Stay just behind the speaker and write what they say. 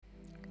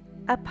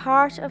A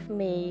part of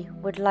me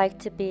would like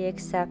to be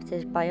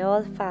accepted by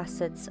all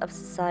facets of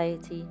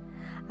society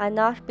and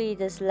not be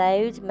this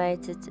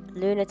loud-mouthed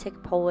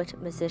lunatic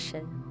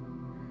poet-musician.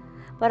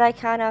 But I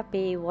cannot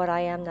be what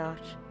I am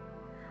not.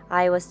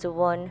 I was the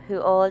one who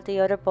all the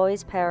other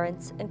boys'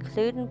 parents,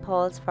 including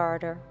Paul's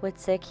father, would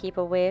say keep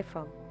away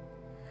from.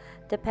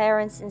 The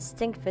parents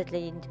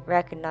instinctively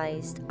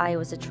recognized I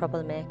was a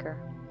troublemaker,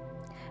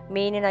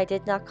 meaning I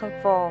did not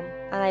conform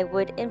and I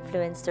would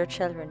influence their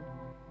children,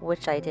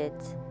 which I did.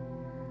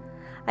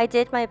 I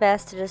did my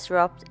best to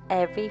disrupt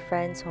every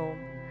friend's home,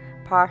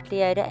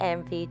 partly out of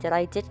envy that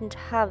I didn't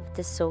have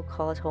this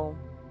so-called home,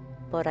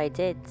 but I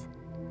did.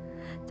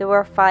 There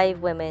were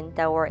 5 women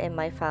that were in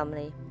my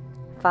family,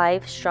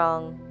 5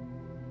 strong,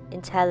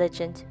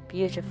 intelligent,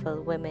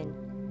 beautiful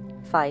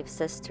women, 5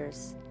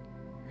 sisters.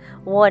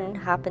 One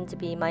happened to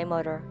be my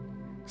mother.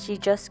 She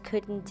just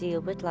couldn't deal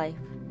with life.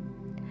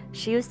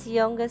 She was the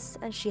youngest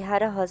and she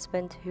had a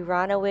husband who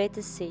ran away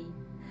to sea,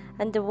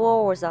 and the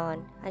war was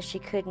on and she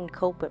couldn't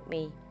cope with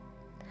me.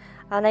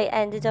 And I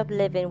ended up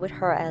living with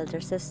her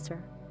elder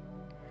sister.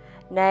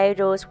 Now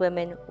those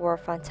women were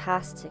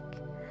fantastic,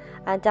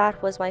 and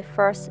that was my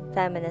first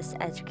feminist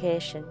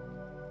education.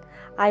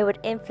 I would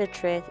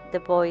infiltrate the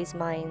boys'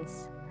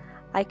 minds.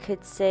 I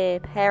could say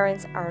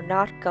parents are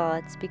not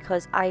gods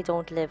because I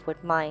don't live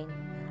with mine,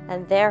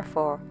 and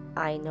therefore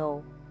I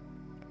know.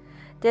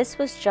 This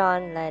was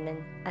John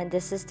Lennon, and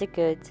this is the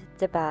good,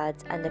 the bad,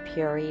 and the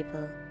pure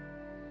evil.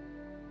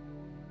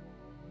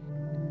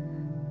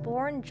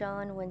 Born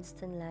John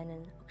Winston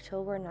Lennon,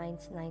 October 9,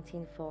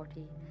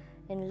 1940,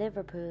 in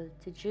Liverpool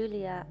to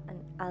Julia and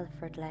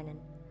Alfred Lennon.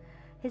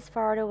 His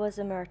father was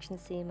a merchant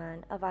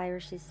seaman of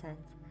Irish descent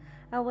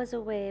and was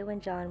away when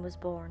John was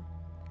born.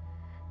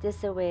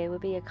 This away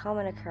would be a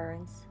common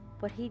occurrence,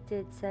 but he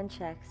did send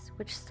checks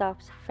which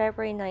stopped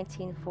February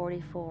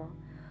 1944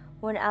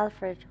 when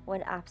Alfred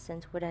went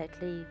absent without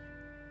leave.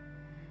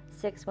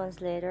 6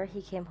 months later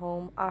he came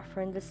home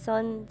offering the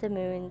sun, the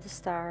moon, the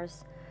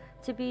stars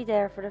to be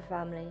there for the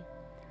family,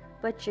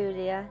 but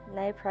Julia,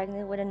 now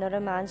pregnant with another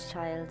man's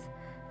child,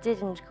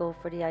 didn't go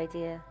for the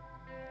idea.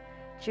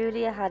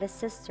 Julia had a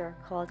sister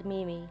called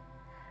Mimi,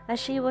 and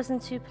she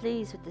wasn't too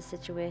pleased with the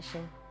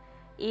situation,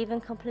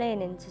 even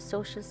complaining to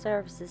social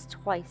services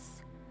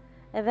twice.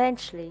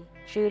 Eventually,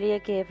 Julia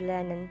gave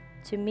Lennon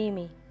to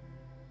Mimi.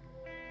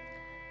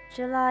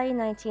 July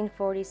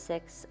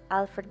 1946,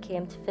 Alfred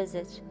came to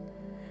visit.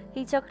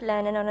 He took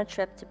Lennon on a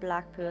trip to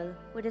Blackpool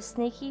with a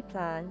sneaky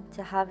plan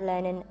to have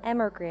Lennon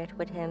emigrate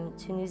with him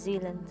to New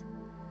Zealand.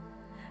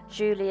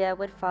 Julia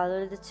would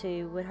follow the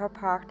two with her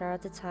partner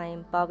at the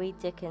time, Bobby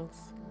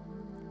Dickens.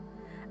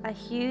 A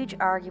huge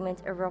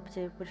argument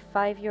erupted with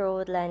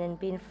 5-year-old Lennon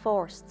being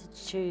forced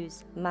to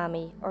choose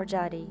Mammy or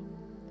Daddy.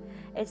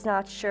 It's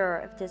not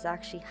sure if this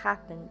actually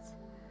happened.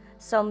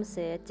 Some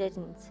say it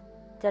didn't,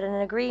 that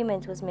an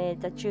agreement was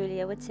made that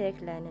Julia would take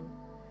Lennon,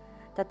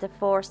 that the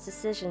forced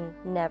decision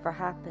never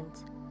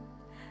happened.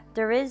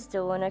 There is,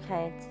 though, an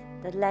account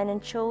that Lennon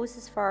chose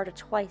his father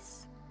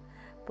twice,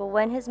 but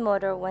when his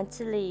mother went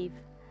to leave,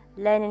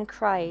 Lennon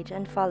cried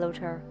and followed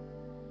her.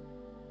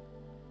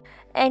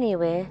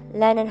 Anyway,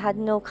 Lennon had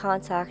no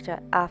contact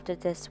after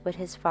this with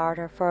his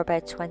father for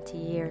about 20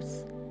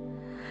 years.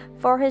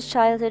 For his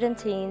childhood and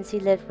teens, he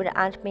lived with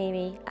Aunt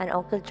Mimi and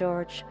Uncle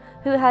George,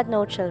 who had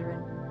no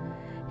children.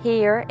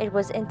 Here, it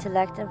was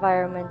intellect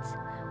environment,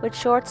 with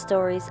short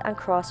stories and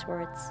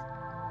crosswords.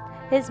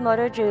 His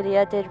mother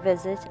Julia did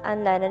visit,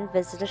 and Lennon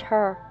visited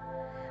her.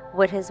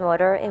 With his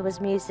mother, it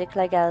was music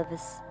like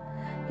Elvis.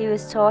 He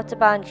was taught the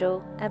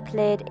banjo and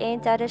played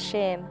Ain't That a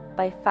Shame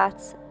by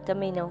Fats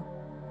Domino.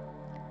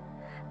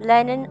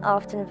 Lennon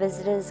often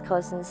visited his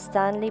cousins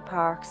Stanley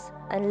Parks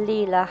and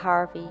Leela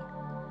Harvey.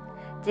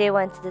 They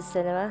went to the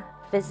cinema,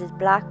 visited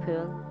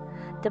Blackpool.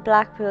 The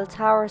Blackpool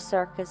Tower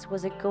Circus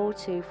was a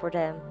go-to for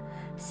them,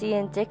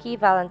 seeing Dickie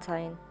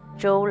Valentine,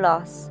 Joe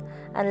Loss,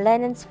 and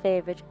Lennon's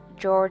favourite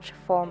George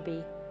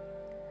Formby.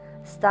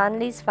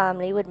 Stanley's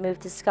family would move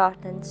to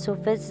Scotland, so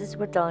visits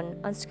were done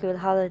on school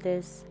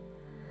holidays.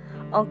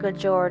 Uncle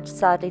George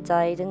sadly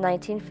died in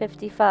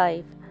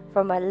 1955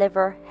 from a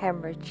liver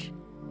hemorrhage.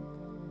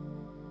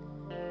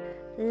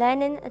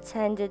 Lennon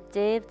attended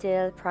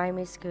Davedale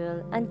Primary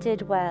School and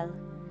did well.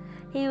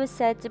 He was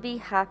said to be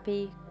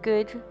happy,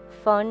 good,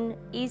 fun,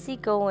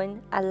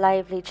 easygoing, a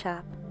lively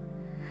chap.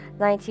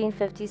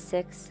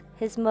 1956,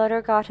 his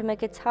mother got him a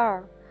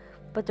guitar,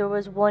 but there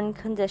was one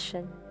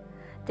condition.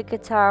 The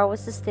guitar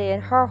was to stay in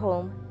her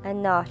home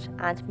and not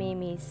Aunt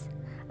Mimi's,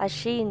 as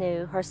she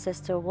knew her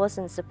sister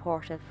wasn't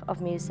supportive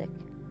of music.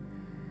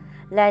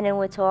 Lennon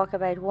would talk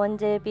about one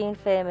day being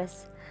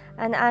famous,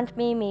 and Aunt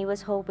Mimi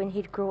was hoping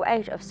he'd grow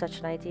out of such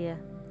an idea.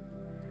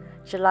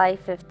 July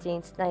 15,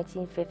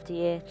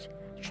 1958,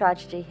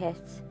 tragedy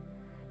hit.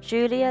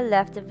 Julia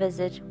left a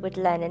visit with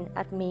Lennon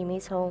at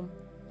Mimi's home.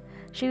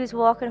 She was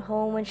walking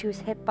home when she was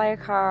hit by a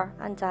car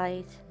and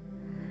died.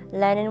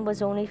 Lennon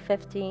was only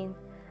 15,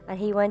 and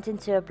he went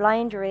into a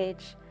blind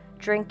rage,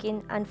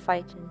 drinking and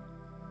fighting.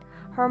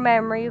 Her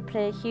memory would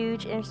play a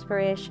huge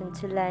inspiration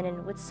to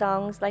Lennon with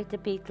songs like the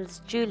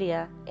Beatles'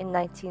 Julia in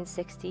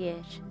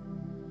 1968.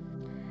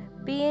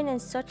 Being in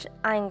such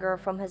anger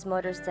from his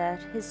mother's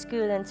death, his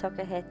schooling took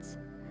a hit.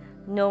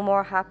 No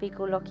more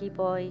happy-go-lucky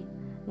boy,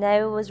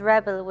 now was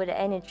rebel with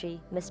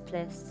energy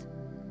misplaced.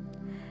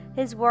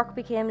 His work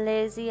became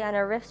lazy and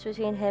a rift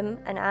between him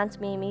and Aunt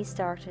Mimi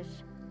started.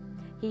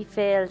 He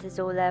failed his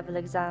O-level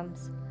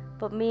exams,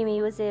 but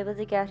Mimi was able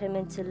to get him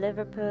into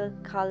Liverpool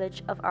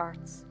College of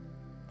Arts.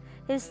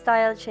 His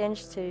style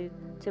changed too,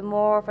 to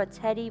more of a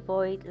teddy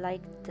boy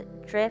like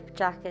draped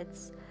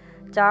jackets,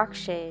 dark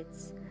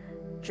shades,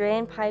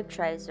 drain pipe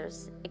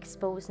trousers,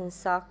 exposing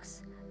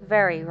socks,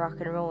 very rock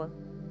and roll.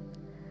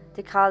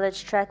 The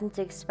college threatened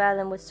to expel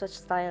him with such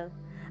style,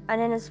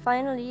 and in his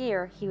final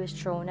year he was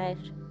thrown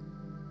out.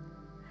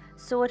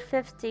 So at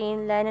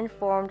 15, Lennon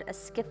formed a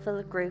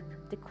skiffle group,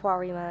 the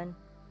Quarrymen.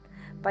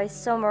 By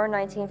summer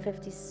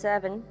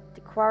 1957,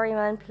 the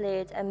Quarrymen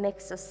played a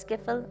mix of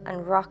skiffle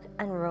and rock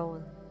and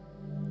roll.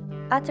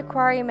 At the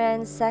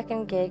Quarrymen's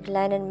second gig,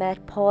 Lennon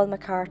met Paul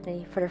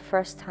McCartney for the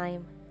first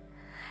time.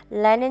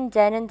 Lennon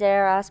then and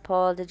there asked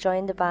Paul to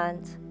join the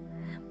band.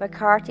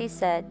 McCartney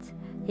said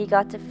he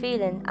got the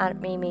feeling Aunt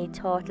Mimi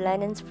thought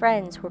Lennon's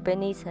friends were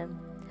beneath him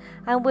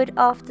and would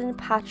often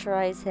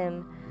patronise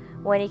him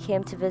when he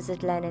came to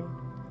visit Lennon.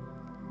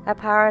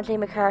 Apparently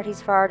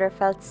McCartney's father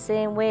felt the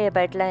same way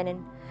about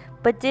Lennon,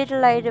 but did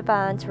allow the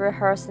band to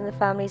rehearse in the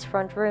family's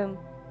front room.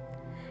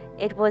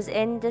 It was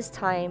in this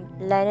time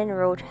Lennon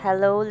wrote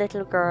Hello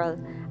Little Girl,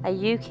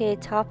 a UK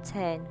top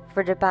 10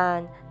 for the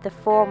band The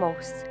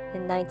Foremost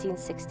in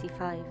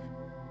 1965.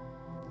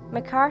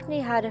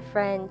 McCartney had a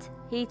friend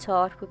he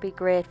thought would be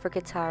great for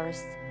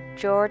guitarist,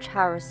 George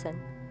Harrison,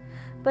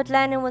 but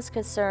Lennon was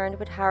concerned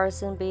with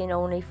Harrison being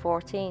only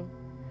 14.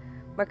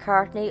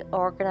 McCartney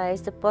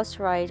organised a bus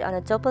ride on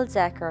a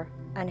double-decker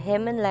and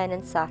him and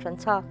Lennon sat on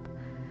top.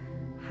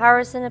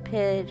 Harrison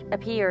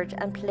appeared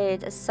and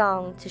played a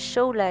song to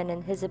show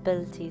Lennon his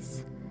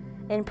abilities.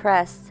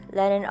 Impressed,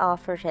 Lennon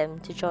offered him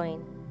to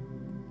join.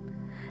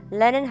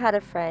 Lennon had a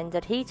friend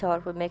that he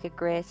thought would make a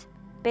great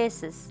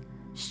bassist,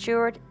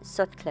 Stuart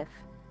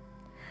Sutcliffe.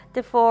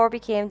 The four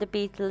became the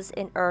Beatles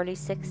in early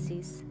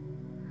 60s.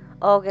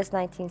 August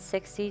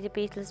 1960, the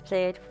Beatles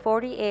played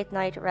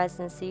 48-night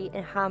residency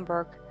in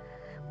Hamburg,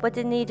 but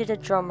they needed a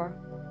drummer.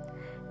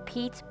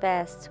 Pete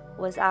Best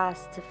was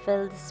asked to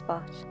fill the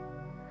spot.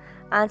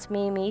 Aunt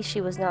Mimi, she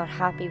was not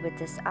happy with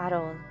this at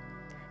all.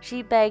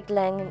 She begged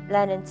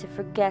Lennon to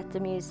forget the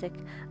music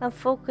and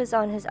focus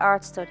on his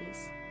art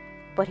studies,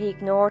 but he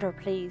ignored her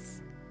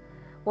pleas.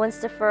 Once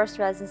the first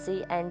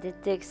residency ended,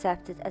 they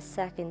accepted a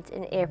second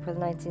in April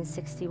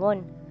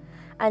 1961,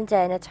 and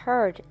then a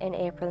third in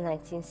April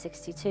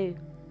 1962.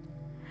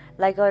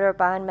 Like other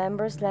band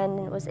members,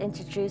 Lennon was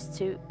introduced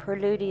to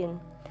Preludin,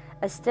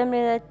 a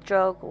stimulant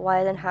drug,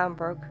 while in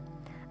Hamburg,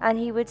 and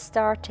he would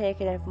start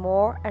taking it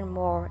more and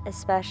more,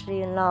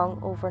 especially in long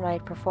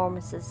overnight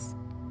performances.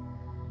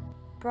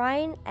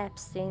 Brian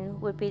Epstein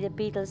would be the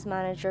Beatles'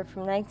 manager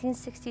from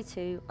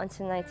 1962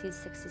 until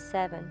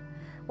 1967,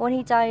 when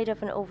he died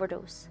of an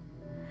overdose.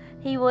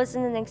 He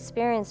wasn't an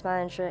experienced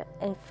manager,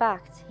 in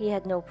fact, he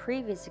had no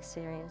previous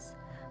experience,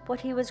 but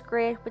he was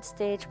great with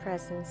stage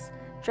presence,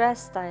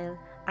 dress style,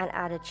 and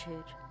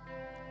attitude.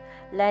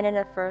 Lennon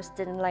at first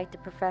didn't like the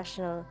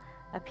professional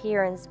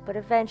appearance, but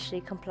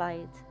eventually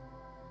complied.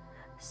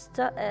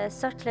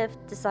 Sutcliffe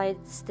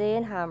decided to stay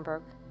in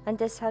Hamburg, and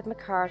this had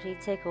McCartney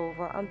take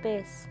over on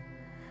bass.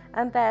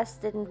 And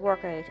Best didn't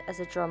work out as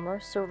a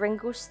drummer, so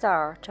Ringo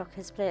Starr took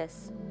his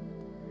place.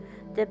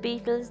 The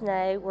Beatles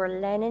now were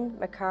Lennon,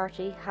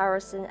 McCartney,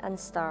 Harrison and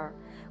Starr,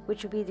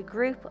 which would be the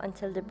group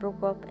until they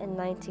broke up in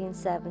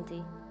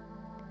 1970.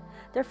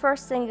 Their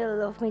first single,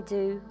 Love Me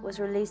Do, was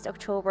released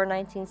October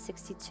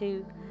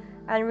 1962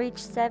 and reached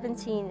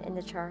 17 in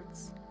the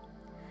charts.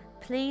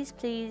 Please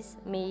Please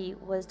Me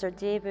was their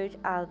debut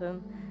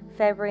album,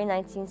 February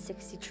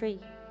 1963.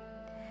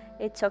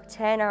 It took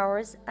 10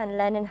 hours and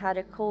Lennon had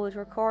a cold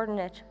recording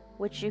it,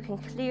 which you can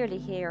clearly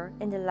hear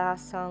in the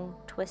last song,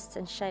 Twist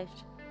and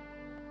Shout.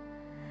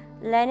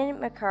 Lennon and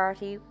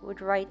McCartney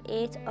would write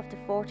 8 of the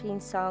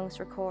 14 songs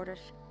recorded.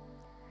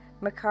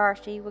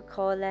 McCartney would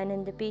call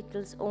Lennon the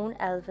Beatles' own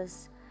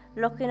Elvis,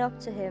 looking up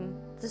to him,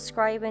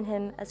 describing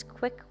him as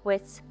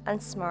quick-wit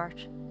and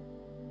smart.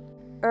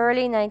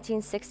 Early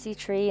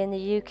 1963 in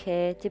the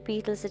UK, the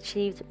Beatles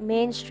achieved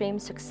mainstream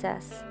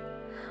success.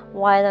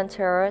 While on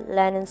tour,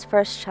 Lennon's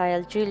first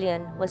child,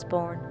 Julian, was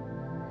born.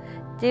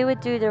 They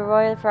would do the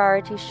Royal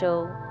Variety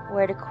Show,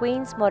 where the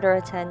Queen's mother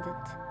attended.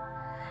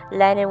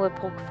 Lennon would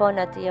poke fun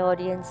at the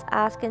audience,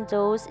 asking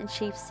those in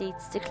cheap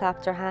seats to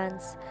clap their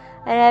hands,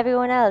 and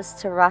everyone else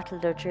to rattle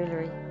their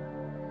jewellery.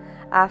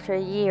 After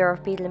a year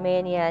of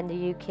Beatlemania in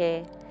the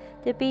UK,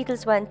 the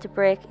Beatles went to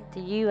break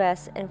the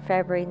US in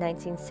February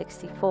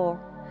 1964,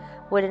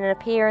 with an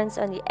appearance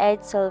on The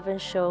Ed Sullivan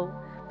Show,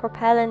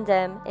 propelling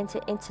them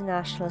into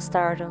international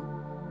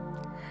stardom.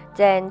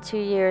 Then 2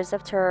 years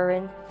of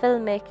touring,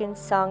 filmmaking,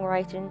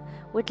 songwriting,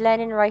 with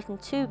Lennon writing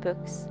 2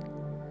 books.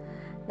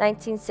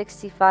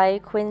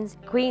 1965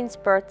 Queen's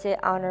birthday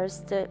honours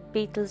the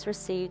Beatles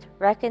received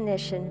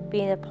recognition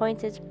being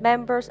appointed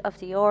members of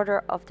the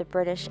Order of the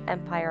British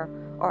Empire,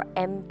 or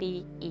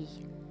MBE.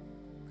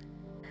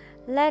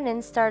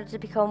 Lennon started to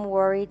become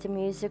worried the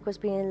music was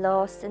being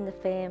lost in the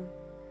fame.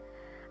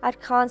 At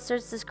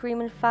concerts, the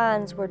screaming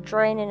fans were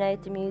draining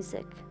out the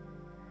music.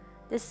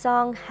 The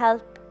song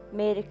Help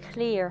made it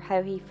clear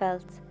how he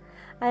felt,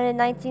 and in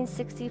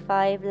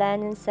 1965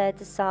 Lennon said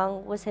the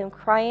song was him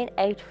crying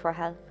out for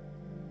help.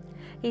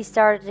 He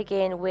started to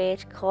gain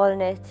weight, calling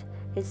it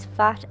his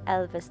fat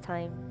Elvis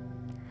time,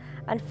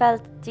 and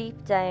felt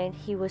deep down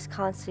he was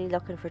constantly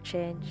looking for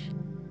change.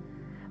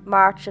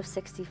 March of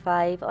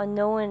 65,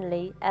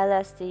 unknowingly,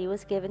 LSD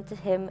was given to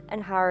him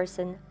and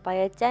Harrison by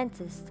a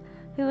dentist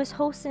who was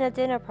hosting a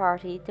dinner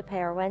party the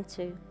pair went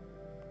to.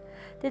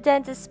 The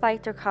dentist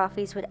spiked their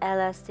coffees with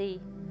LSD.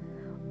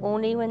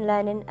 Only when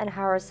Lennon and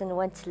Harrison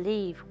went to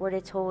leave were they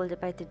told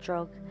about the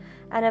drug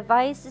and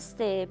advised to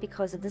stay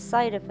because of the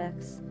side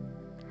effects.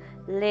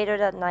 Later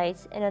that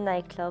night, in a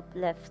nightclub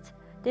lift,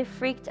 they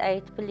freaked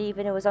out,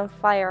 believing it was on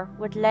fire,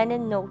 with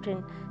Lennon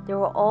noting they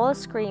were all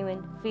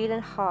screaming, feeling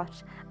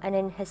hot and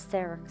in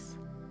hysterics.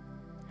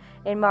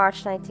 In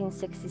March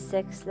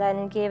 1966,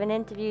 Lennon gave an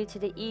interview to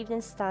the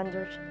Evening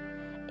Standard.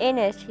 In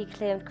it, he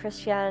claimed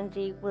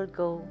Christianity will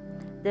go,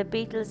 the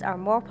Beatles are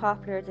more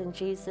popular than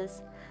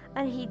Jesus,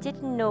 and he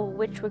didn't know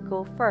which would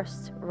go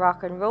first,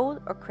 rock and roll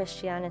or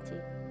Christianity.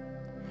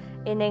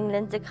 In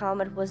England, the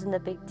comment wasn't a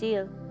big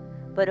deal,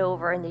 but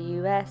over in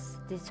the US,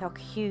 they took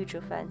huge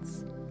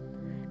offence.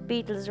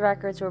 Beatles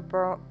records were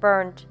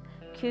burned.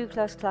 Ku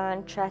Klux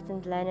Klan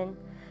threatened Lennon.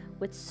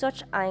 With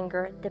such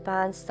anger, the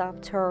band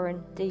stopped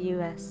touring the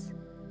US.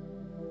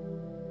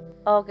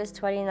 August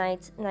 29,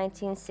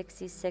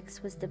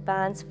 1966 was the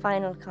band's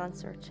final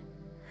concert.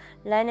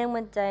 Lennon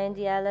went down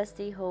the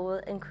LSD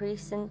hole,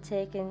 increasing,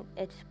 taking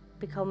it,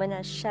 becoming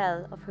a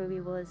shell of who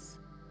he was.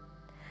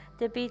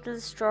 The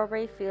Beatles'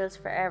 Strawberry Fields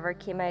Forever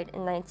came out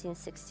in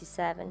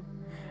 1967,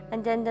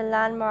 and then the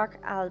landmark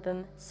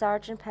album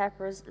Sgt.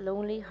 Pepper's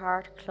Lonely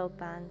Heart Club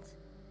Band.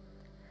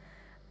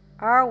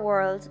 Our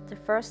World, the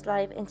first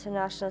live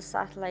international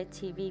satellite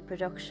TV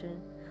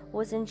production,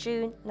 was in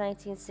June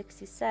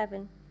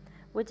 1967,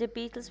 with the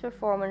Beatles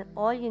performing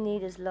All You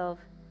Need Is Love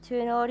to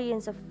an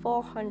audience of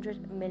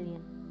 400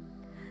 million.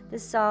 The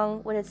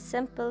song, with its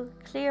simple,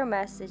 clear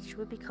message,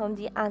 would become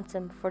the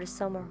anthem for the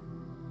summer.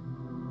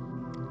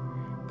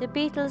 The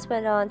Beatles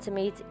went on to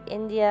meet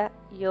India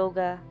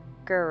yoga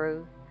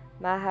guru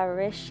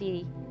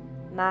Maharishi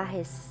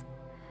Mahesh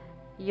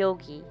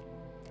Yogi.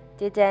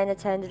 They then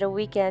attended a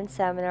weekend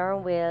seminar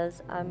in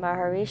Wales on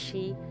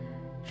Maharishi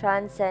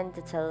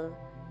Transcendental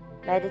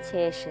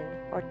Meditation,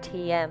 or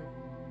TM.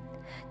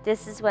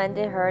 This is when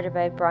they heard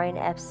about Brian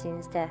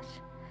Epstein's death,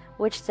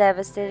 which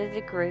devastated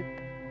the group,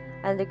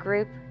 and the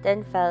group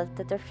then felt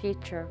that their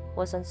future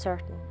was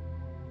uncertain.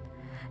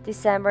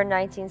 December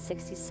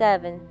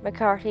 1967,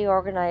 McCartney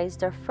organised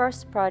their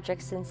first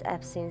project since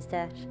Epstein's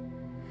death.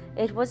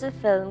 It was a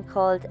film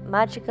called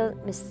Magical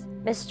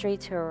Mystery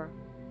Tour.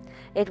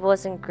 It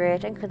wasn't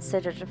great and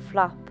considered a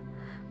flop,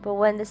 but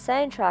when the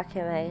soundtrack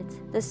came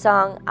out, the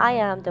song I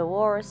Am the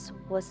Walrus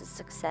was a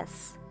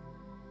success.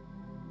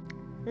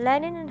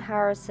 Lennon and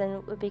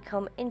Harrison would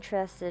become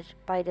interested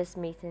by this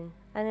meeting,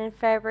 and in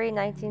February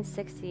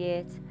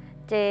 1968,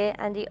 they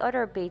and the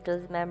other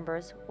Beatles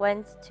members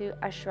went to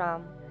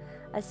Ashram,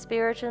 a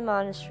spiritual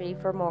monastery,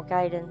 for more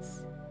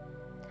guidance.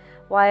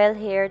 While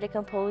here, they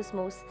composed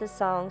most of the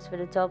songs for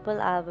the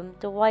double album,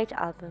 The White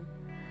Album,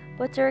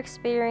 but their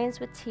experience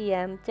with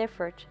TM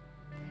differed.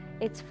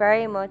 It's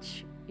very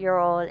much you're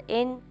all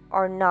in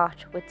or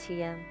not with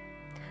TM.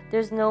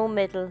 There's no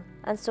middle,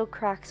 and so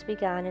cracks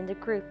began in the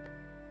group.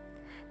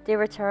 They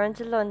returned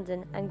to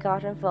London and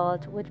got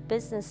involved with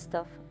business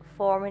stuff,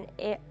 forming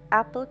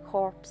Apple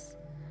Corp's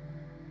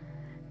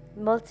a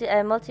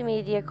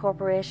multimedia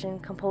corporation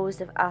composed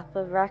of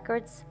Apple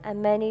Records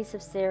and many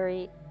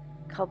subsidiary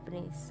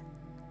companies.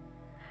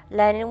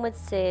 Lennon would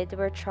say they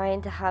were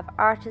trying to have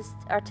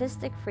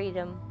artistic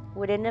freedom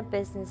within a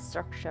business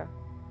structure.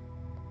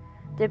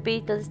 The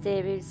Beatles'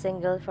 debut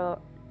single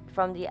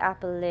from the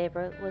Apple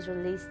label was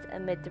released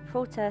amid the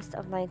protest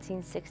of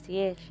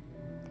 1968.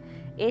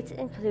 It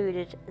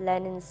included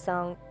Lennon's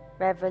song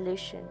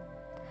Revolution,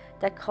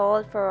 that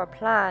called for a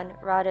plan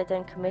rather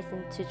than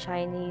committing to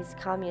Chinese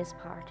Communist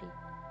Party.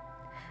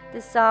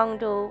 The song,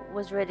 though,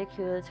 was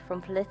ridiculed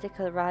from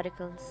political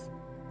radicals.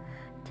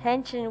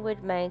 Tension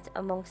would mount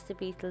amongst the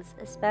Beatles,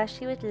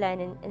 especially with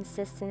Lennon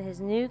insisting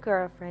his new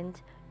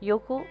girlfriend,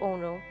 Yoko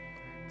Ono,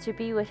 to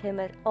be with him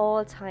at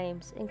all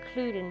times,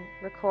 including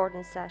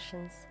recording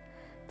sessions,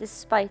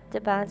 despite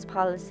the band's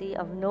policy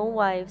of no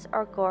wives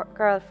or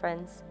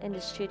girlfriends in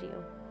the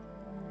studio.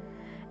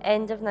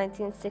 End of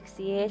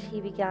 1968, he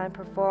began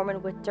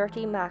performing with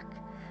Dirty Mac,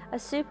 a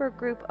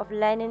supergroup of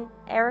Lennon,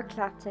 Eric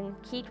Clapton,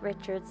 Keith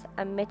Richards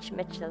and Mitch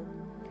Mitchell.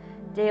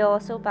 They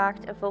also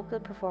backed a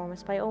vocal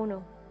performance by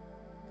Ono.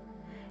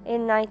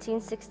 In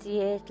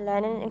 1968,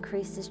 Lennon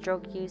increased his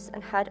drug use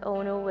and had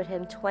Ono with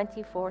him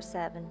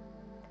 24/7.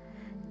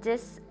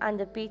 This and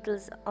the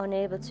Beatles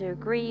unable to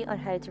agree on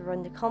how to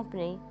run the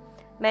company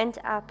meant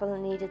Apple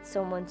needed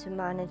someone to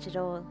manage it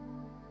all.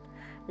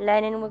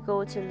 Lennon would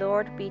go to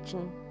Lord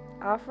Beacon,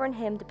 offering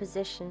him the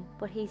position,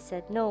 but he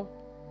said no.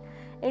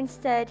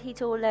 Instead, he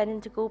told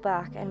Lennon to go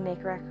back and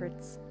make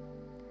records.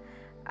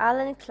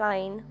 Alan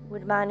Klein,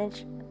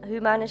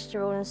 who managed the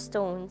Rolling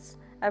Stones,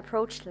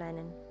 approached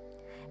Lennon.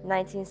 In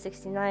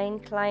 1969,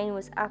 Klein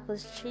was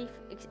Apple's chief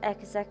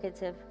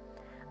executive,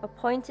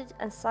 appointed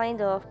and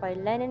signed off by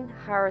Lennon,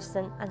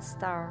 Harrison and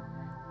Starr,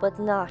 but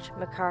not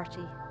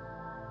McCarthy.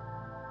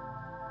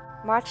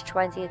 March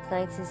 20,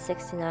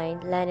 1969,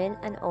 Lennon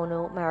and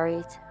Ono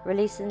married,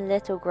 releasing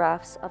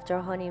lithographs of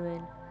their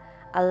honeymoon.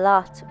 A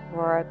lot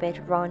were a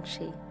bit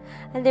raunchy,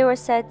 and they were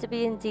said to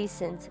be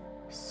indecent,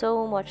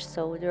 so much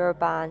so they were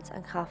banned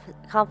and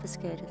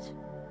confiscated.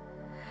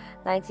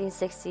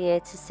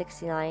 1968 to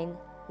 69,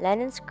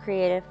 Lennon's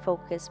creative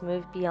focus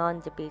moved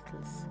beyond the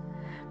Beatles,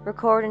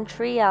 recording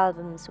 3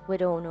 albums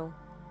with Ono.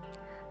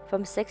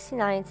 From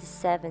 69 to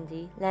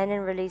 70,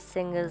 Lennon released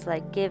singles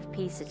like Give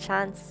Peace a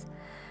Chance,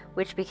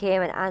 which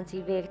became an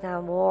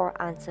anti-Vietnam War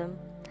anthem,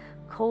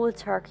 Cold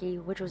Turkey,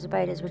 which was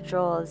about his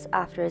withdrawals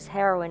after his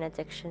heroin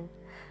addiction,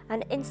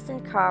 and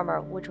Instant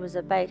Karma, which was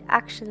about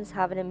actions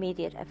having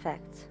immediate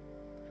effect.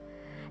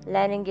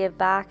 Lennon gave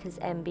back his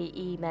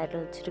MBE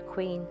medal to the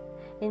Queen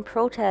in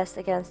protest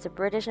against the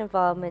British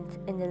involvement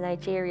in the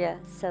Nigeria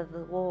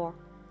Civil War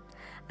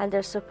and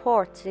their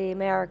support to the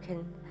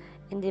American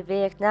in the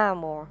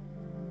Vietnam War.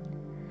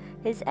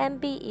 His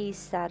MBE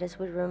status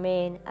would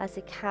remain as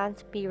it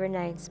can't be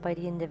renounced by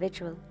the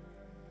individual.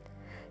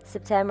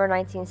 September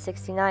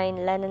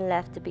 1969, Lennon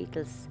left the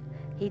Beatles.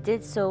 He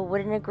did so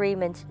with an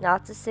agreement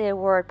not to say a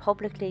word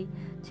publicly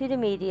to the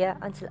media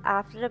until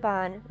after the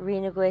band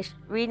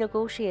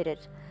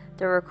renegotiated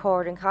their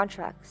recording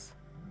contracts.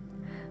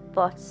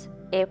 But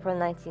April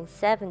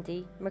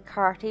 1970,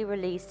 McCarthy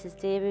released his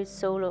debut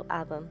solo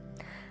album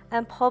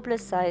and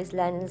publicised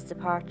Lennon's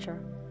departure.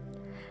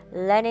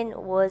 Lennon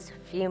was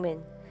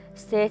fuming,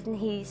 stating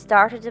he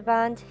started the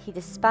band, he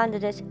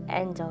disbanded it,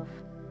 end of.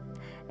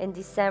 In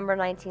December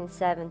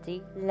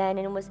 1970,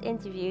 Lennon was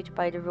interviewed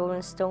by the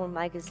Rolling Stone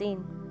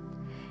magazine.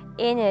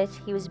 In it,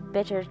 he was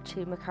bitter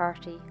to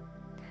McCarthy,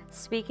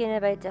 speaking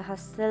about the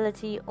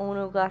hostility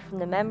Ono got from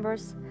the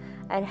members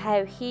and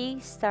how he,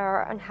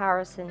 Starr and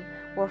Harrison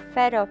were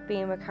fed up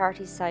being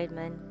McCarthy's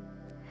sidemen.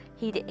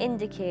 He'd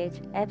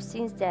indicate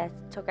Epstein's death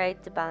took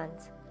out the band,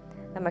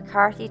 and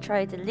McCarthy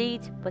tried to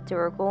lead, but they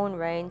were going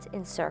round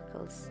in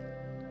circles.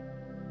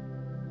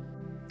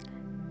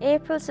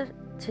 April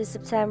to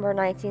September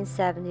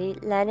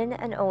 1970, Lennon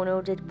and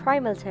Ono did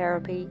Primal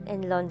Therapy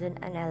in London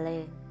and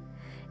LA.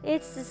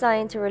 It's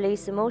designed to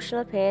release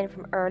emotional pain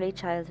from early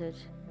childhood.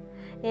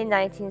 In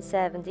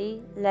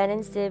 1970,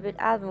 Lennon's debut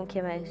album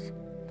came out.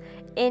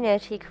 In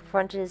it, he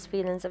confronted his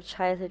feelings of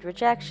childhood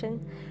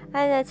rejection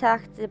and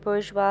attacked the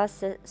bourgeois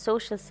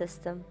social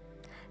system.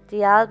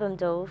 The album,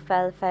 though,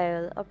 fell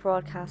foul of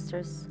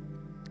broadcasters.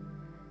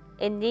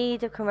 In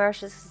need of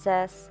commercial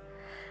success,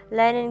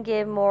 Lennon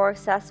gave more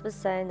accessible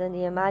sound on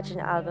the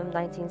Imagine album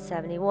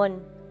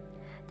 1971.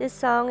 This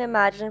song,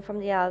 Imagine, from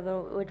the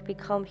album would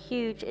become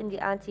huge in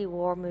the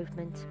anti-war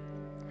movement.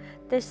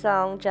 This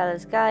song,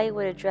 Jealous Guy,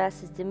 would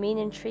address his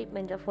demeaning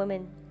treatment of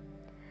women.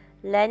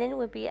 Lennon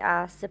would be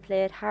asked to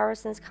play at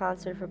Harrison's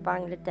concert for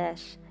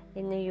Bangladesh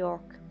in New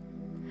York.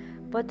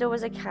 But there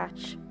was a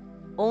catch.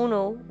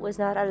 Ono was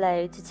not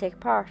allowed to take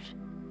part.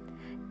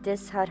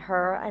 This had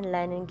her and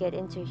Lennon get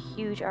into a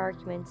huge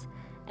argument,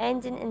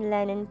 ending in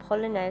Lennon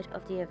pulling out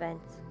of the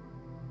event.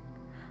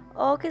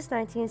 August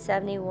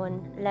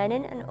 1971,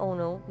 Lennon and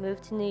Ono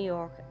moved to New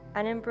York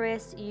and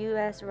embraced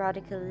US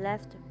radical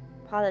left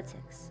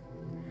politics.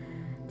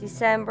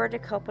 December, the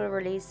couple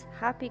released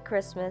Happy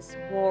Christmas,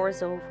 War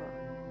is Over.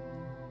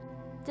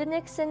 The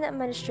Nixon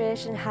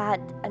administration had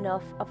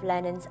enough of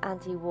Lennon's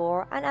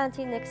anti-war and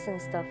anti-Nixon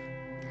stuff,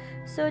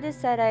 so they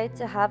set out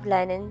to have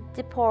Lennon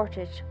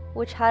deported,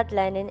 which had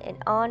Lennon in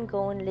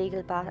ongoing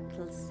legal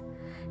battles.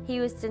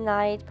 He was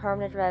denied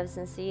permanent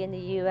residency in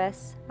the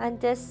US, and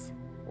this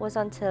was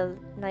until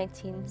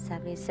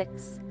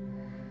 1976.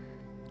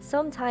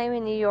 Sometime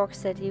in New York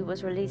City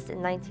was released in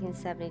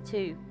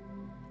 1972,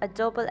 a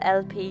double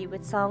LP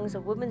with songs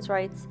of women's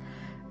rights,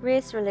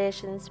 race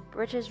relations,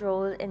 British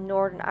role in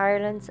Northern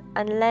Ireland,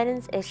 and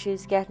Lennon's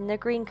issues getting a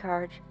green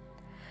card.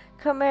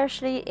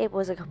 Commercially, it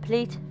was a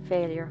complete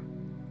failure.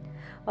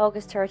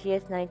 August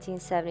 30th,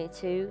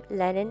 1972,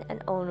 Lennon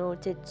and Ono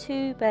did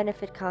 2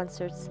 benefit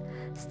concerts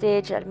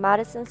staged at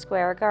Madison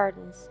Square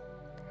Gardens.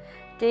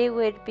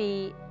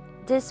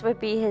 This would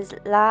be his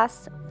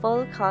last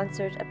full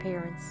concert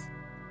appearance.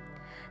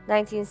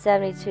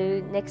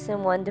 1972,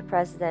 Nixon won the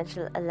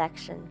presidential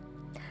election.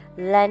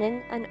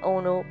 Lennon and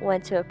Ono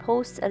went to a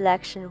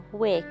post-election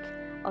wake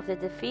of the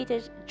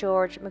defeated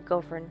George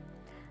McGovern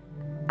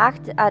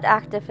at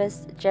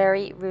activist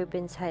Jerry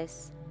Rubin's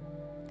house.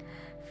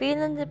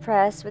 Feeling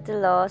depressed with the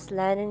loss,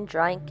 Lennon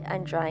drank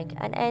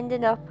and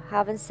ended up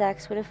having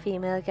sex with a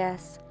female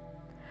guest.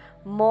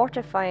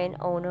 Mortifying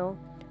Ono,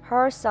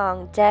 Her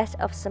song Death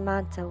of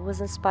Samantha was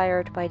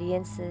inspired by the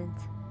incident.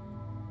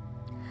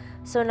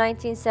 So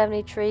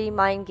 1973,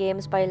 Mind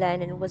Games by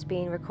Lennon was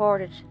being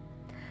recorded.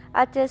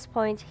 At this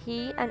point,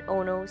 he and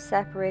Ono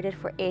separated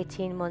for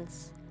 18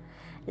 months.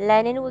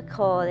 Lennon would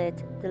call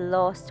it the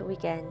Lost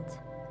Weekend.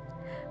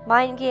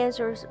 Mind Games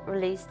was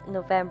released in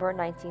November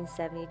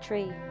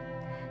 1973.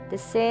 The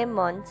same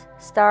month,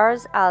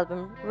 Starr's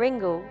album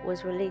Ringo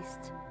was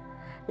released.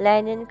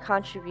 Lennon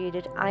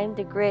contributed I'm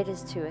the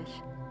Greatest to it.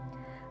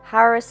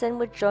 Harrison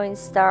would join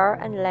Starr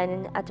and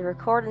Lennon at the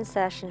recording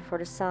session for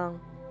the song.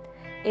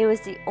 It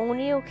was the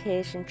only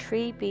occasion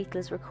three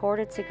Beatles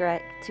recorded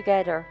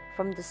together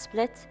from the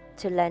split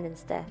to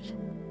Lennon's death.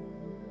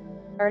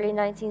 Early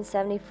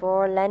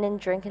 1974, Lennon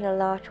drinking a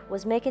lot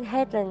was making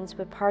headlines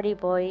with party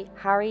boy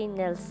Harry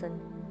Nilsson.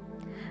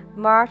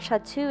 March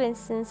had two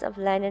incidents of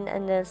Lennon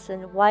and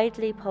Nilsson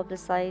widely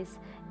publicised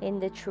in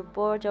the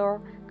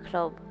Troubadour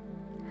Club.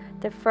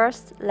 The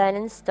first,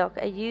 Lennon stuck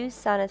a used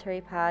sanitary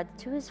pad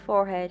to his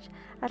forehead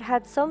and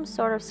had some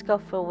sort of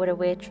scuffle with a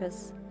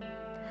waitress.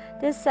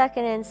 This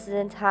second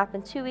incident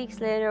happened 2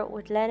 weeks later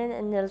with Lennon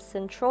and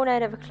Nilsson thrown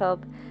out of a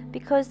club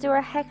because they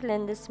were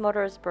heckling the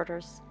Smothers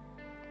Brothers.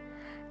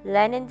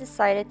 Lennon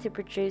decided to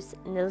produce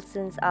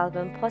Nilsson's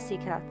album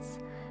Pussycats.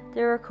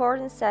 The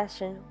recording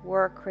session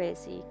were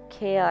crazy,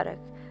 chaotic,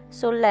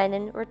 so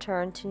Lennon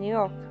returned to New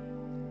York.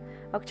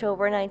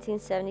 October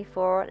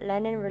 1974,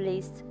 Lennon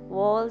released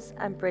Walls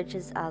and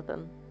Bridges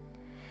album.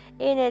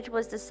 In it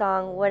was the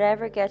song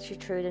Whatever Gets You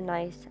Through the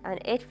Night,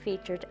 and it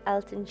featured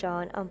Elton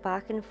John on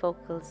backing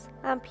vocals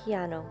and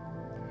piano.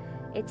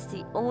 It's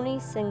the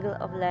only single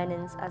of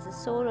Lennon's as a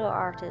solo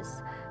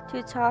artist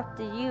to top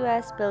the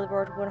US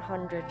Billboard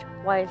 100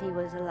 while he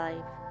was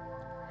alive.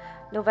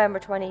 November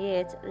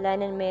 28,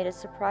 Lennon made a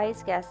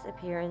surprise guest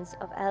appearance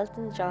of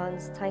Elton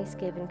John's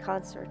Thanksgiving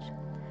concert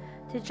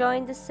to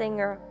join the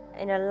singer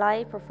in a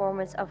live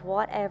performance of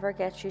Whatever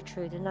Gets You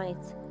Through the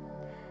Night.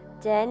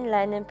 Then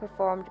Lennon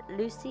performed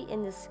Lucy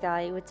in the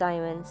Sky with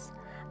Diamonds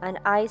and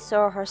I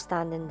Saw Her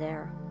Standing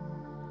There.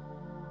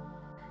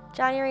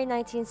 January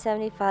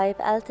 1975,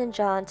 Elton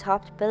John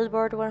topped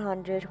Billboard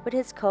 100 with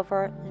his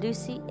cover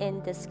Lucy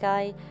in the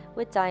Sky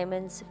with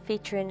Diamonds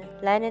featuring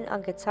Lennon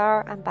on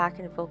guitar and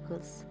backing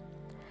vocals.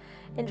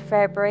 In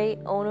February,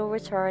 Ono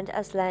returned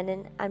as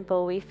Lennon and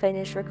Bowie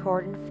finished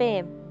recording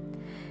Fame.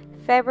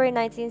 February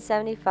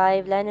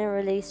 1975, Lennon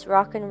released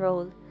Rock and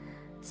Roll.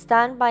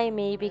 Stand By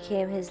Me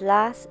became his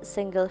last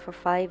single for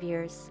 5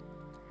 years.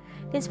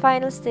 His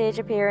final stage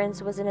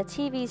appearance was in a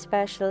TV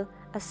special,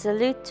 A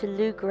Salute to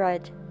Lou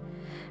Grud,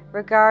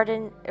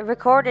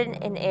 recorded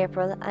in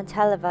April and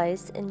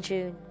televised in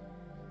June.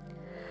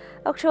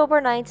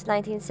 October 9,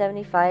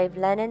 1975,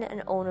 Lennon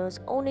and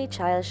Ono's only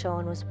child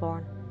Sean was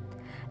born.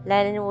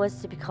 Lennon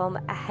was to become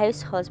a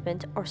house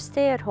husband or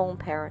stay-at-home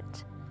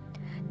parent.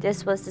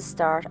 This was the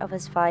start of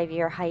his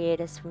 5-year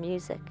hiatus from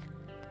music.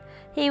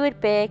 He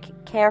would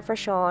bake, care for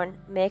Sean,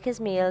 make his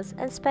meals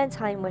and spend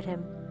time with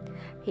him.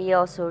 He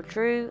also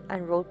drew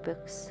and wrote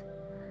books.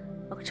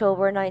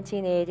 October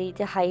 1980,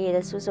 the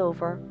hiatus was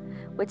over,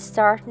 with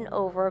Starting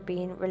Over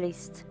being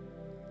released.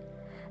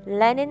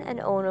 Lennon and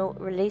Ono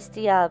released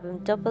the album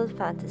Double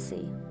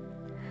Fantasy.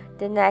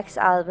 The next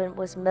album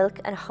was Milk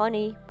and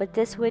Honey, but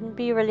this wouldn't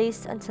be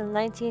released until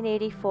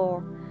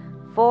 1984,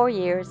 4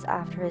 years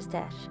after his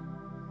death.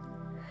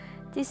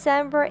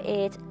 December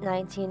 8,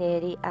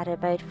 1980, at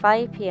about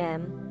 5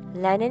 p.m.,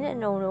 Lennon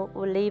and Ono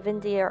were leaving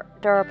their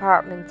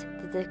apartment,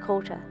 the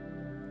Dakota.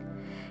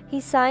 He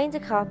signed a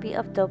copy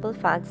of Double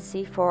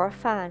Fantasy for a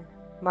fan,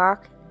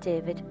 Mark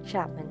David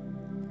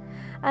Chapman.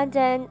 And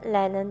then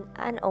Lennon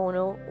and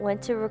Ono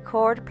went to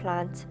record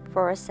plant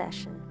for a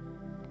session.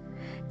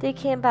 They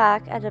came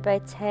back at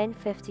about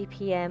 10:50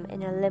 p.m.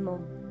 in a limo.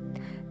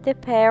 The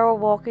pair were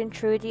walking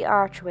through the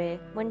archway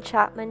when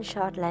Chapman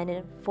shot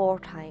Lennon 4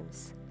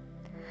 times.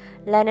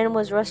 Lennon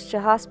was rushed to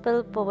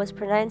hospital but was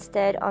pronounced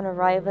dead on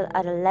arrival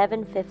at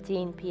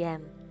 11:15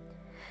 p.m.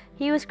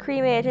 He was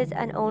cremated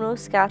and Ono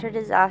scattered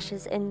his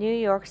ashes in New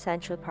York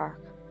Central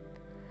Park.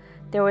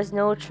 There was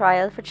no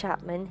trial for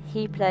Chapman.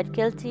 He pled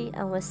guilty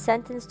and was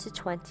sentenced to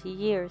 20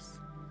 years.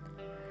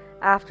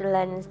 After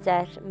Lennon's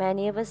death,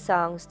 many of his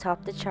songs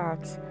topped the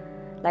charts,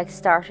 like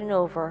Starting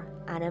Over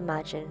and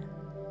Imagine.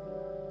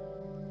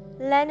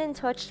 Lennon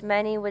touched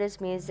many with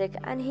his music,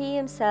 and he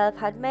himself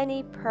had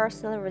many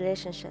personal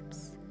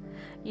relationships.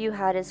 You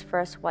had his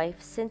first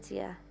wife,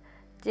 Cynthia.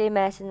 They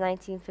met in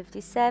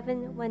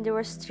 1957 when they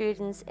were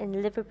students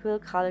in Liverpool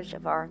College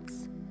of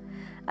Arts.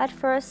 At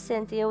first,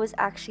 Cynthia was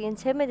actually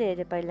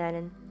intimidated by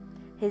Lennon.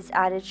 His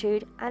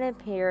attitude and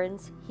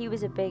appearance, he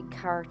was a big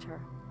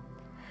character.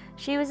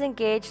 She was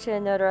engaged to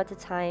another at the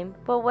time,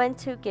 but went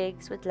to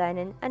gigs with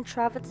Lennon and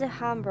travelled to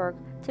Hamburg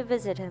to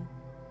visit him.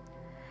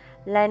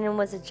 Lennon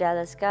was a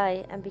jealous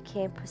guy and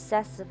became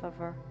possessive of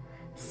her,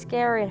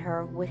 scaring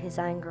her with his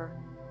anger.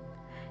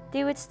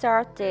 They would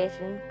start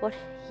dating, but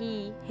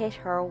he hit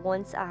her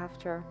once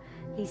after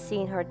he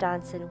seen her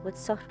dancing with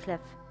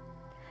Sutcliffe.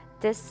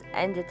 This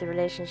ended the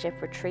relationship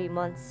for 3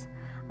 months,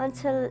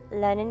 until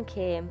Lennon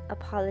came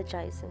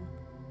apologising.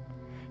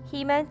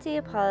 He meant the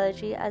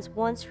apology as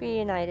once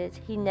reunited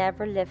he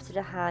never lifted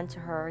a hand to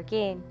her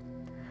again,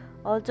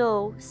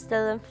 although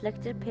still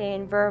inflicted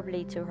pain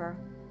verbally to her.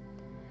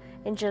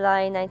 In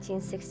July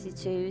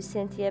 1962,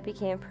 Cynthia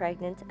became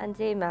pregnant and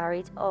they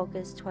married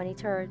August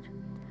 23rd,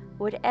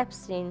 with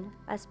Epstein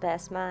as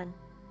best man.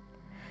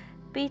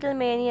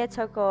 Beatlemania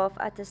took off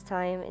at this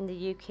time in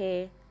the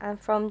UK, and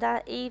from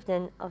that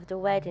evening of the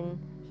wedding,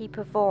 he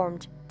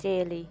performed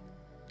daily.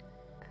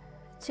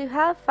 To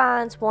have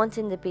fans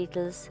wanting the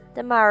Beatles,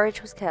 the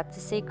marriage was kept a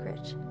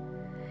secret.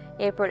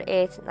 April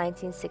 8,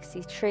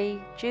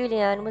 1963,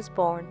 Julian was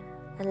born,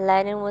 and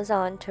Lennon was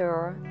on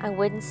tour and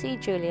wouldn't see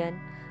Julian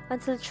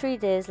until 3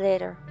 days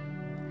later.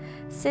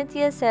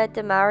 Cynthia said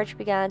the marriage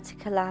began to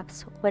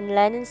collapse when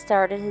Lennon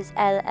started his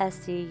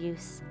LSD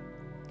use.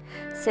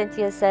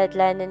 Cynthia said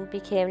Lennon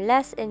became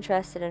less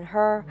interested in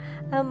her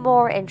and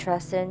more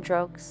interested in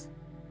drugs.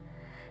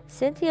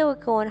 Cynthia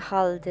would go on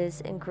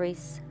holidays in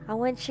Greece, and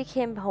when she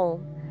came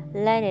home,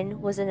 Lennon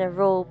was in a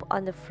robe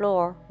on the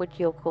floor with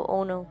Yoko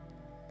Ono.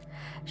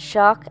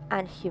 Shocked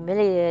and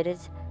humiliated,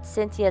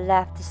 Cynthia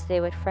left to stay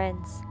with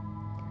friends.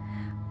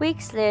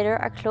 Weeks later,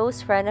 a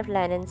close friend of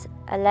Lennon's,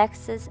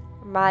 Alexis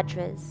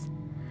Madriz,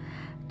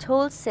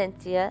 told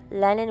Cynthia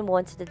Lennon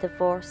wanted a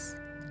divorce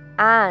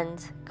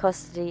and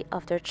custody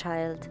of their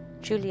child,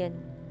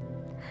 Julian.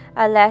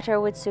 A letter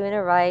would soon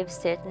arrive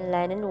stating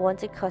Lennon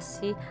wanted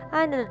custody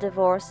and a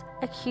divorce,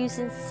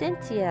 accusing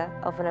Cynthia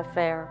of an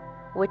affair,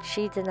 which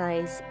she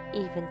denies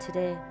even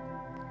today.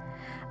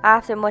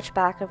 After much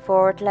back and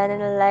forth,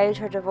 Lennon allowed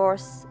her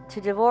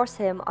to divorce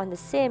him on the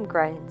same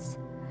grounds.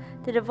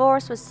 The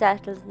divorce was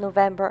settled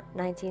November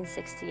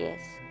 1968.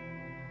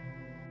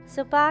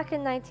 So back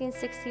in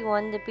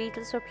 1961, the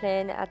Beatles were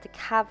playing at the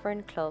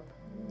Cavern Club.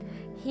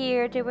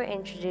 Here they were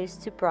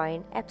introduced to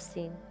Brian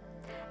Epstein.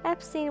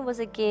 Epstein was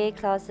a gay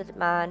closeted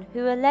man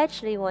who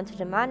allegedly wanted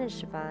to manage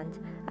the band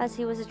as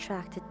he was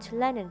attracted to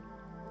Lennon.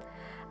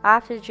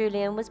 After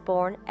Julian was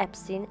born,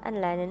 Epstein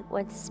and Lennon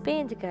went to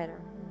Spain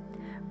together.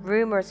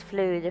 Rumours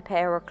flew the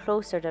pair were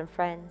closer than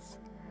friends.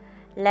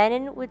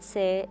 Lennon would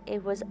say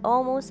it was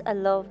almost a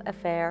love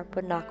affair,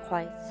 but not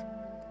quite.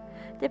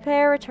 The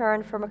pair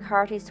returned for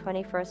McCartney's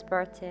 21st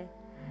birthday.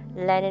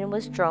 Lennon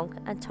was drunk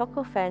and took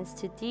offence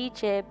to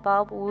DJ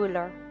Bob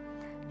Wooler,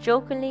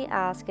 jokingly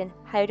asking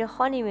how the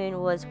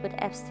honeymoon was with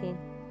Epstein.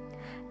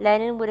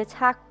 Lennon would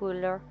attack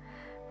Wooler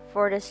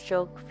for this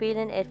joke,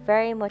 feeling it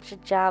very much a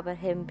jab at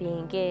him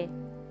being gay.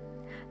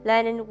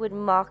 Lennon would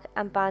mock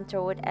and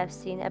banter with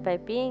Epstein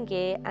about being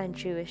gay and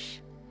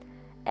Jewish.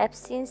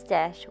 Epstein's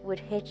death would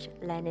hit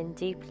Lennon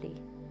deeply.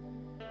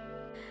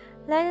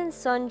 Lennon's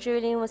son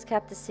Julian was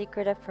kept a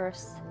secret at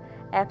first.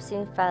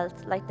 Epstein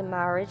felt like the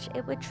marriage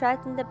it would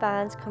threaten the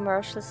band's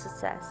commercial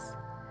success.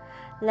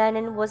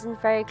 Lennon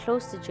wasn't very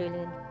close to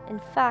Julian. In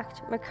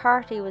fact,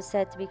 McCartney was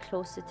said to be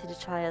closer to the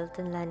child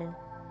than Lennon.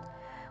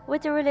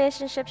 With the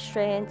relationship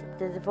strained,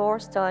 the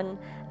divorce done,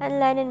 and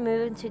Lennon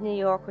moving to New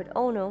York with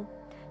Ono,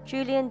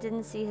 Julian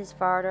didn't see his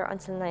father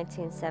until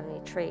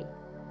 1973.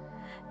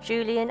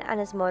 Julian and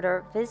his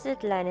mother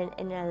visited Lennon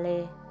in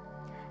LA.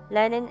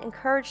 Lennon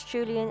encouraged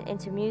Julian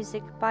into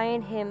music,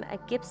 buying him a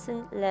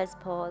Gibson Les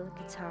Paul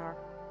guitar.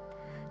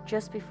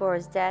 Just before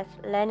his death,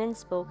 Lennon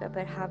spoke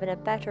about having a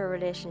better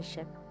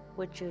relationship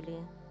with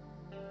Julian.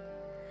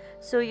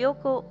 So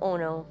Yoko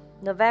Ono,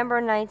 November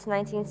 9,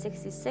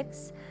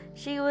 1966,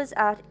 she was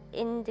at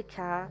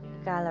Indica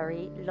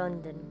Gallery,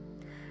 London.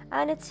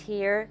 And it's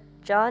here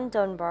John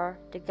Dunbar,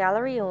 the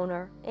gallery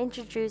owner,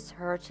 introduced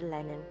her to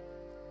Lennon.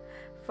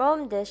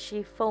 From this,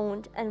 she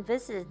phoned and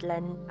visited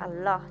Lennon a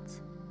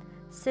lot.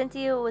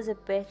 Cynthia was a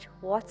bit,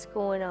 what's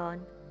going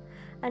on?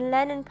 And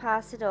Lennon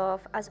passed it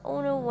off as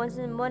Ono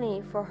wanted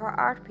money for her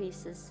art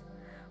pieces,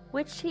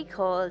 which he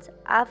called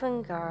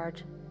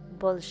avant-garde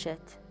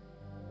bullshit.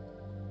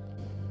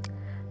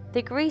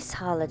 The Greece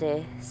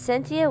holiday.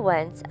 Cynthia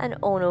went and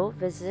Ono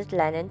visited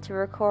Lennon to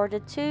record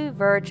the Two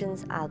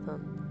Virgins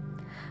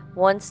album.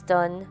 Once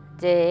done,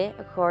 they,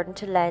 according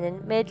to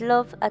Lennon, made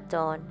love at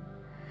dawn.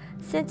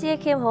 Cynthia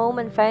came home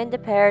and found the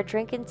pair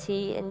drinking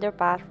tea in their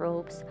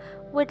bathrobes,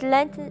 with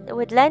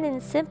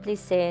Lennon simply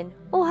saying,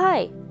 "Oh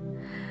hi."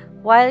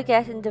 While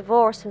getting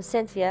divorced from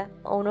Cynthia,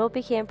 Ono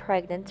became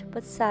pregnant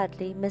but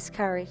sadly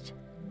miscarried.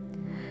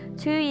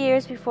 2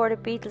 years before the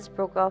Beatles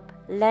broke up,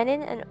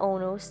 Lennon and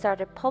Ono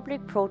started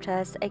public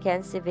protests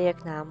against the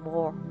Vietnam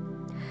War.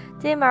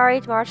 They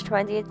married March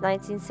 20,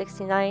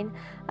 1969,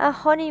 and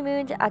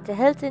honeymooned at the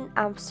Hilton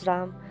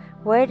Amsterdam,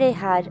 where they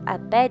had a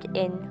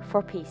bed-in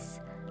for peace,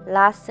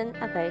 lasting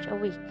about a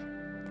week.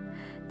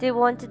 They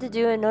wanted to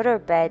do another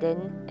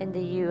bed-in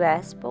the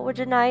US, but were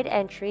denied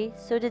entry,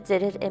 so they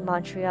did it in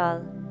Montreal,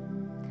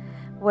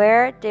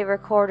 where they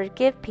recorded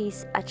Give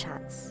Peace a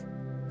Chance.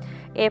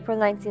 April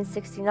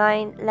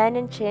 1969,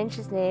 Lennon changed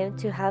his name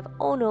to have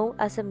Ono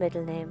as a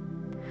middle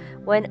name.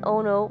 When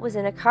Ono was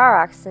in a car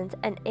accident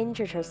and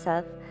injured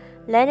herself,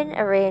 Lennon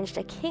arranged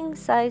a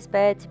king-size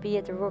bed to be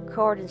at the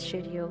recording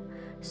studio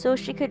so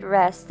she could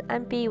rest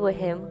and be with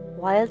him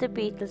while the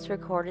Beatles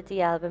recorded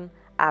the album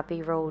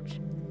Abbey Road.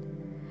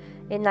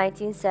 In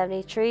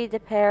 1973, the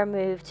pair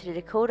moved to the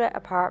Dakota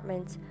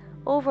apartment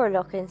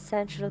overlooking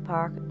Central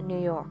Park,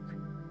 New York.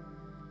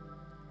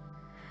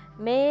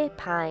 May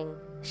Pang.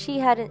 She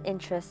had an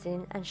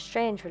interesting and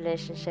strange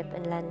relationship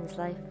in Lennon's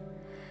life.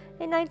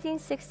 In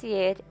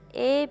 1968,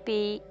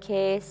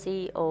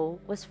 ABKCO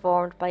was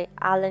formed by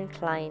Alan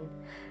Klein,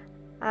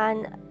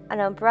 and an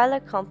umbrella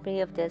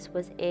company of this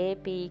was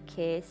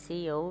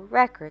ABKCO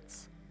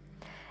Records.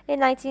 In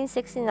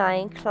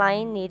 1969,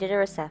 Klein needed a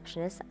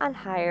receptionist and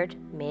hired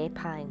May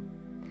Pang.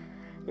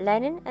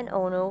 Lennon and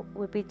Ono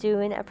would be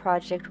doing a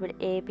project with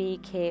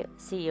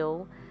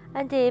ABKCO,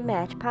 and they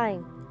met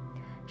Pang.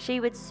 She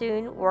would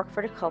soon work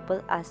for the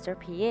couple as their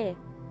PA.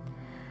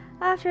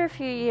 After a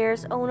few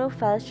years, Ono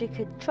felt she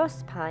could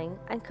trust Pang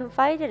and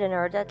confided in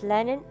her that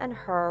Lennon and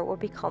her were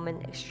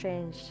becoming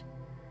estranged.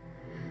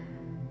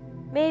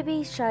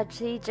 Maybe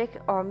strategic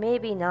or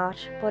maybe not,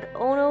 but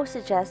Ono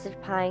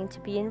suggested Pang to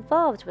be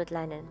involved with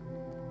Lennon.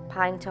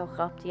 Pang took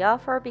up the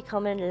offer,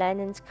 becoming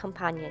Lennon's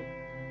companion.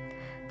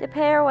 The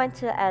pair went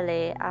to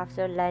LA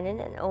after Lennon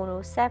and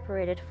Ono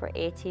separated for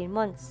 18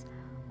 months,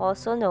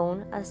 also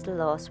known as the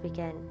Lost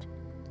Weekend.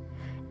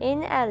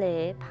 In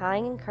LA,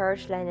 Pang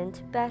encouraged Lennon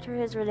to better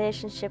his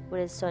relationship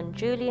with his son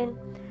Julian,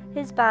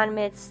 his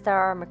bandmates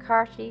Starr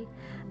McCarthy,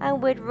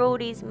 and with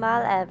roadies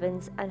Mal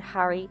Evans and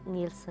Harry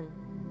Nilsson.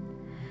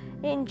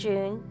 In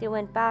June, they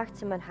went back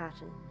to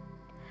Manhattan.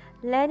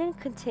 Lennon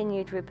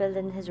continued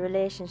rebuilding his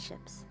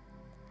relationships.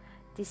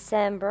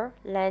 December,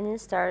 Lennon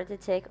started to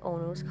take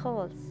Ono's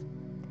calls.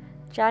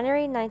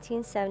 January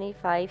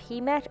 1975, he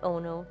met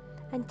Ono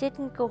and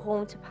didn't go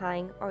home to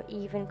Pang or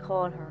even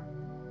call her.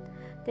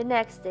 The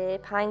next day,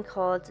 Pang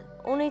called,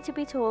 only to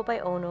be told by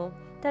Ono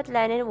that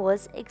Lennon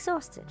was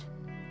exhausted.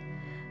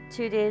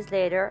 2 days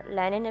later,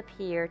 Lennon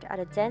appeared at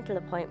a dental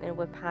appointment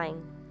with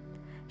Pang.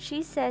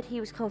 She said he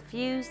was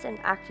confused and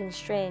acting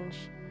strange.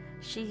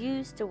 She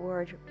used the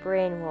word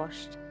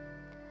brainwashed.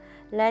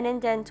 Lennon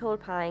then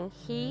told Pang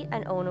he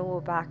and Ono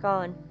were back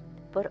on,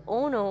 but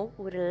Ono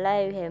would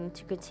allow him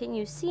to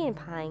continue seeing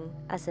Pang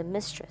as a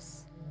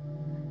mistress.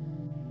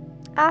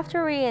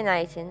 After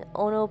reuniting,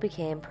 Ono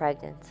became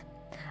pregnant.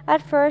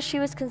 At first she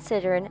was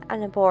considering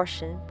an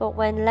abortion, but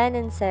when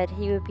Lennon said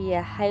he would be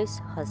a house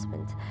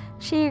husband,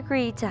 she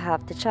agreed to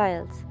have the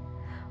child.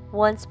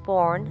 Once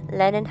born,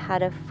 Lennon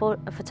had a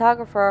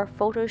photographer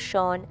photo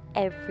Sean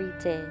every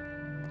day.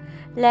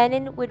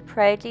 Lennon would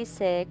proudly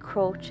say,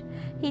 quote,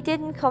 "He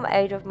didn't come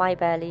out of my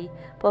belly,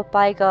 but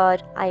by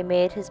God I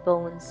made his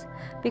bones,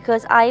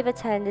 because I've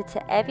attended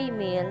to every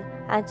meal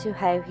and to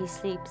how he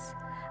sleeps,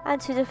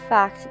 and to the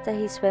fact that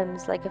he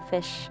swims like a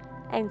fish."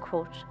 End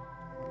quote.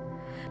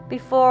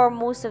 Before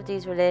most of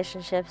these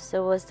relationships,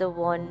 there was the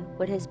one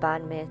with his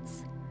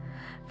bandmates.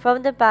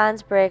 From the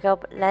band's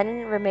breakup,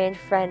 Lennon remained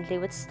friendly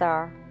with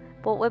Starr,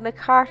 but with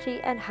McCarthy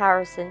and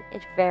Harrison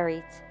it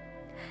varied.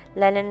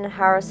 Lennon and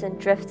Harrison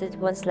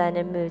drifted once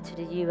Lennon moved to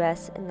the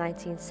US in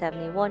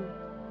 1971.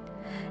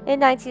 In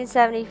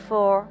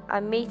 1974,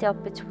 a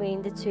meet-up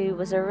between the two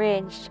was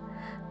arranged,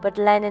 but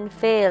Lennon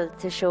failed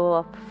to show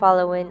up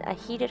following a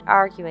heated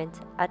argument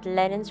at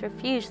Lennon's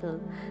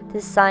refusal to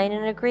sign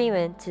an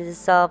agreement to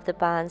dissolve the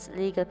band's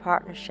legal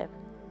partnership.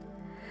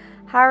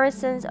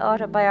 Harrison's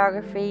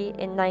autobiography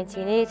in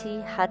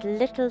 1980 had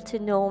little to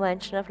no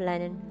mention of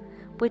Lennon,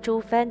 which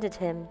offended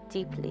him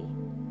deeply.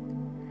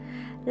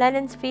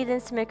 Lennon's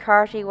feelings to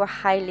McCarthy were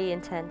highly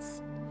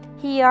intense.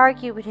 He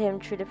argued with him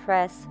through the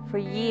press for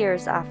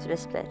years after the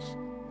split.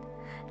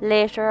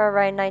 Later,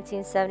 around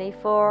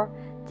 1974,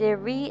 they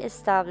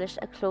re-established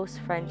a close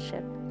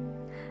friendship.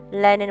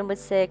 Lennon would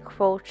say,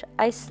 quote,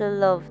 "I still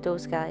love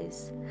those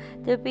guys.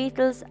 The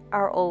Beatles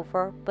are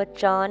over, but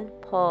John,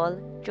 Paul,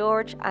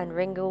 George and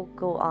Ringo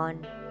go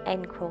on."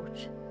 End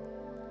quote.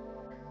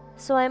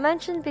 So I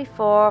mentioned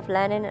before of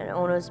Lennon and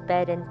Ono's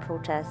bed-in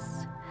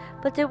protests,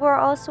 but they were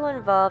also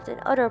involved in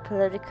other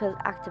political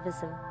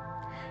activism.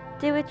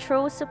 They would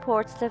throw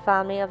support to the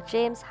family of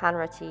James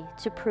Hanratty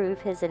to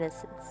prove his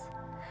innocence.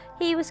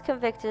 He was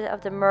convicted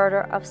of the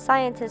murder of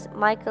scientist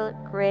Michael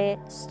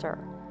Grayster,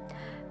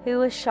 who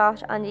was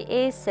shot on the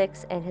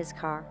A6 in his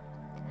car.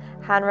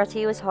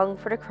 Hanratty was hung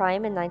for the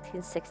crime in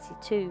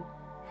 1962.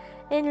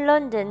 In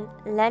London,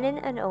 Lennon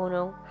and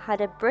Ono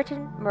had a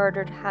Britain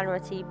Murdered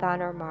Hanratty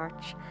banner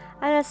march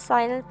and a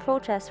silent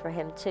protest for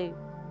him too.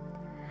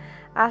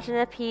 At an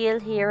appeal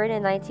hearing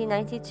in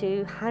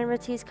 1992,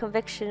 Hanratty's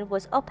conviction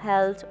was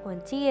upheld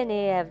when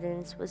DNA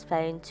evidence was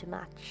found to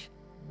match.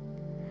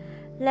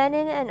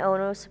 Lennon and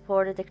Ono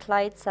supported the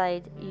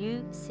Clydeside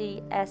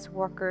UCS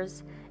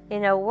workers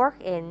in a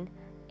work-in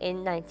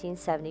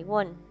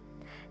 1971.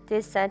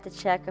 They sent a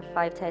cheque of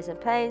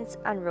 £5,000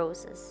 and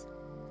roses.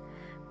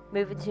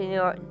 Moving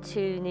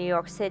to New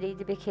York City,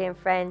 they became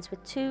friends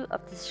with two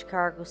of the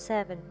Chicago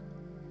Seven.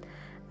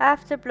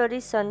 After Bloody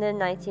Sunday in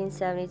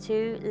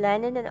 1972,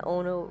 Lennon and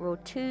Ono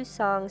wrote 2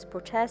 songs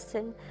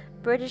protesting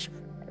British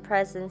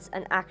presence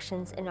and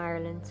actions in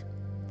Ireland.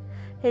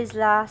 His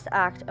last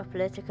act of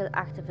political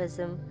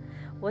activism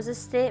was a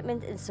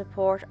statement in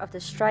support of the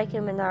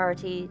striking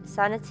minority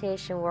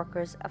sanitation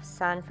workers of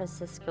San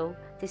Francisco,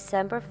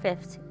 December 5,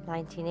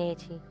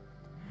 1980.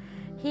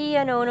 He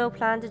and Ono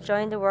planned to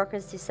join the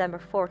workers December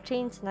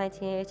 14,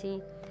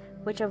 1980,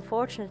 which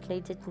unfortunately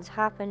didn't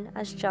happen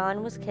as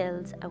John was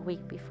killed a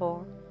week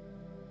before.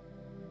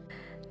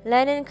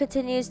 Lennon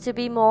continues to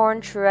be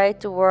mourned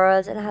throughout the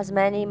world and has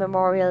many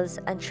memorials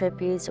and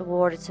tributes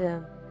awarded to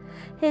him.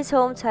 His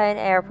hometown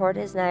airport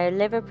is now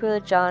Liverpool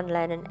John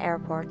Lennon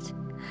Airport.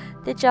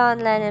 The John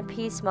Lennon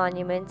Peace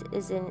Monument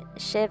is in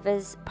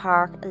Chevers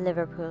Park,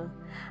 Liverpool,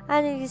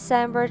 and in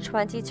December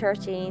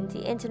 2013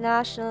 the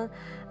International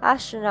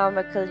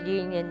Astronomical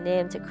Union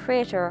named a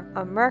crater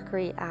on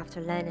Mercury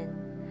after Lennon.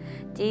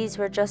 These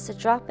were just a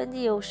drop in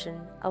the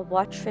ocean of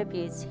what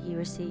tributes he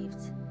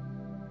received.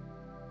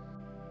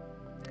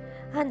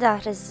 And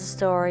that is the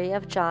story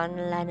of John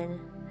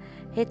Lennon.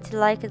 Hit the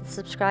like and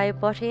subscribe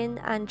button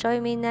and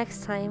join me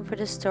next time for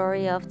the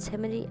story of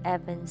Timothy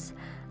Evans,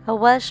 a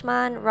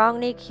Welshman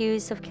wrongly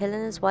accused of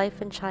killing his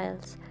wife and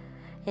child.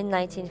 In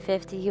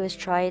 1950 he was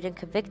tried and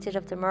convicted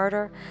of the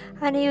murder,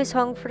 and he was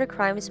hung for the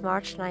crimes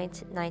March 9,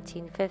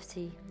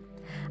 1950.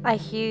 A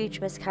huge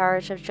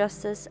miscarriage of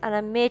justice and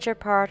a major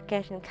part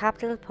getting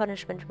capital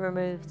punishment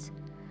removed.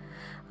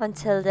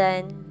 Until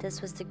then,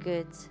 this was the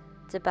good,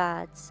 the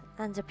bad,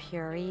 and the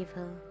pure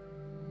evil.